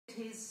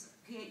his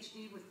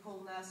PhD with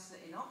Paul Nurse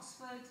in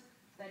Oxford.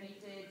 Then he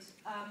did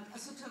a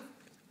sort of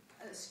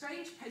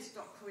strange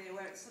postdoc career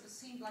where it sort of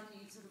seemed like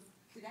he sort of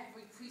did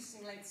every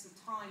increasing lengths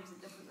of times in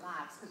different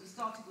labs, because he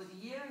started with a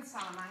year in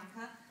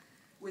Salamanca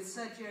with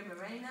Sergio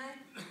Moreno,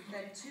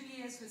 then 2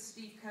 years with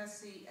Steve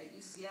Kersey at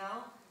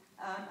UCL,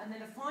 and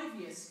then a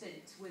 5-year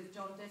stint with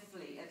John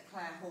Diffley at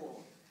Clare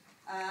Hall,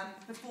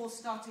 before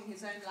starting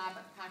his own lab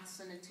at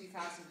Patterson in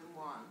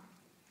 2001.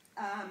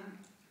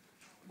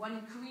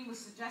 When Karim was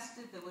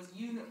suggested, there was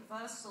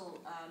universal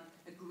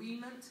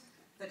agreement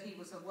that he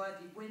was a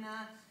worthy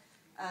winner.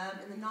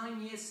 In the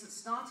 9 years since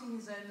starting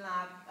his own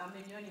lab, I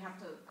mean, you only have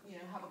to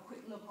have a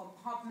quick look on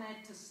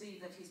PubMed to see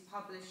that he's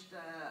published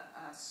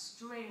a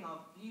string of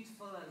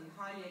beautiful and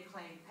highly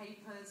acclaimed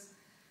papers,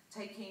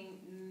 taking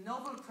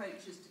novel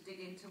approaches to dig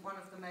into one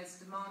of the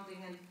most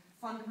demanding and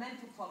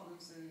fundamental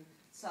problems in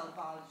cell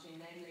biology,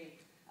 namely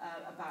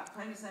about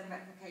chromosome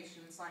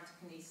replication and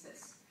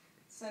cytokinesis.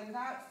 So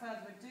without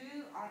further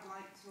ado, I'd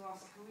like to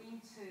ask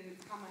Karim to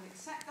come and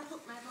accept the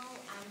Hooke Medal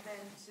and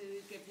then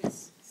to give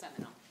his